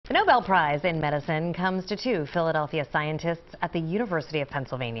The Nobel Prize in Medicine comes to two Philadelphia scientists at the University of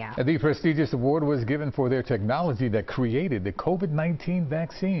Pennsylvania. The prestigious award was given for their technology that created the COVID-19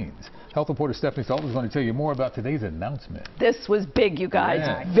 vaccines. Health reporter Stephanie Salt is going to tell you more about today's announcement. This was big, you guys.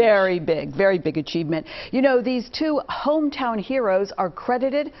 Yeah. Very big achievement. You know, these two hometown heroes are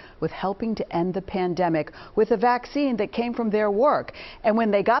credited with helping to end the pandemic with a vaccine that came from their work. And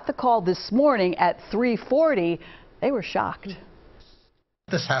when they got the call this morning at 3:40, they were shocked.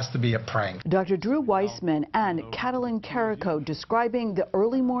 This has to be a prank. Dr. Drew Weissman and Katalin Karikó describing the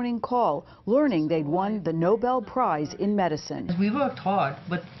early morning call, learning they'd won the Nobel Prize in Medicine. We worked hard,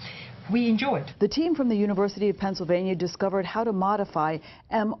 but we enjoyed. The team from the University of Pennsylvania discovered how to modify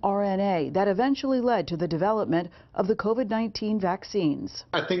mRNA that eventually led to the development of the COVID-19 vaccines.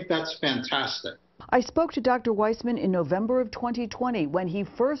 I think that's fantastic. I spoke to Dr. Weissman in November of 2020 when he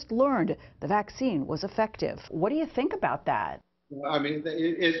first learned the vaccine was effective. What do you think about that? I mean,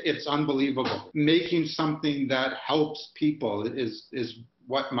 it's unbelievable. Making something that helps people is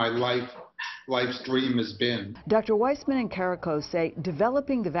what my life's dream has been. Dr. Weissman and Karikó say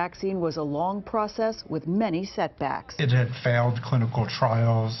developing the vaccine was a long process with many setbacks. It had failed clinical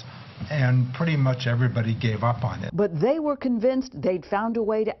trials, and pretty much everybody gave up on it. But they were convinced they'd found a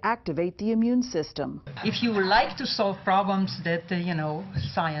way to activate the immune system. If you like to solve problems, that,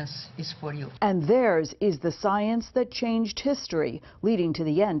 science is for you. And theirs is the science that changed history, leading to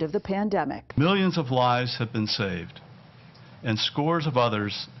the end of the pandemic. Millions of lives have been saved, and scores of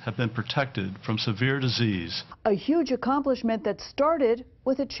others have been protected from severe disease. A huge accomplishment that started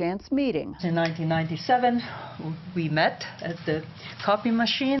with a chance meeting. In 1997, we met at the copy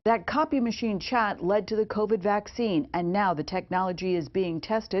machine. That copy machine chat led to the COVID vaccine, and now the technology is being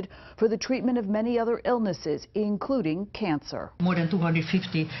tested for the treatment of many other illnesses, including cancer. More than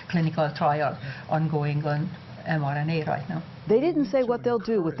 250 clinical trials ongoing on mRNA right now. They didn't say what they'll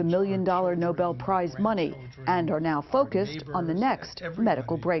do with the $1 million Nobel Prize money and are now focused on the next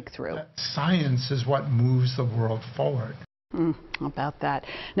medical breakthrough. Science is what moves the world forward. About that.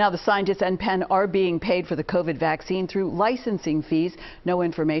 Now, the scientists and Penn are being paid for the COVID vaccine through licensing fees. No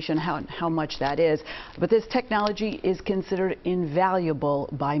information how much that is. But this technology is considered invaluable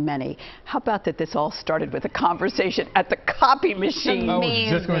by many. How about that this all started with a conversation at the copy machine? I was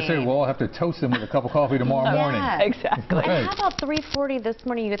just going to say, we'll all have to toast them with a cup of coffee tomorrow morning. Exactly. And how about 3:40 this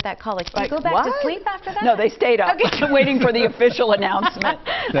morning you get that call? Like, do you go back to sleep after that? No, they stayed up waiting for the official announcement.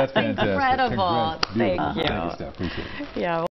 That's fantastic. Incredible. Congrats. Thank you. Thank you, Steph. Appreciate it. Yeah.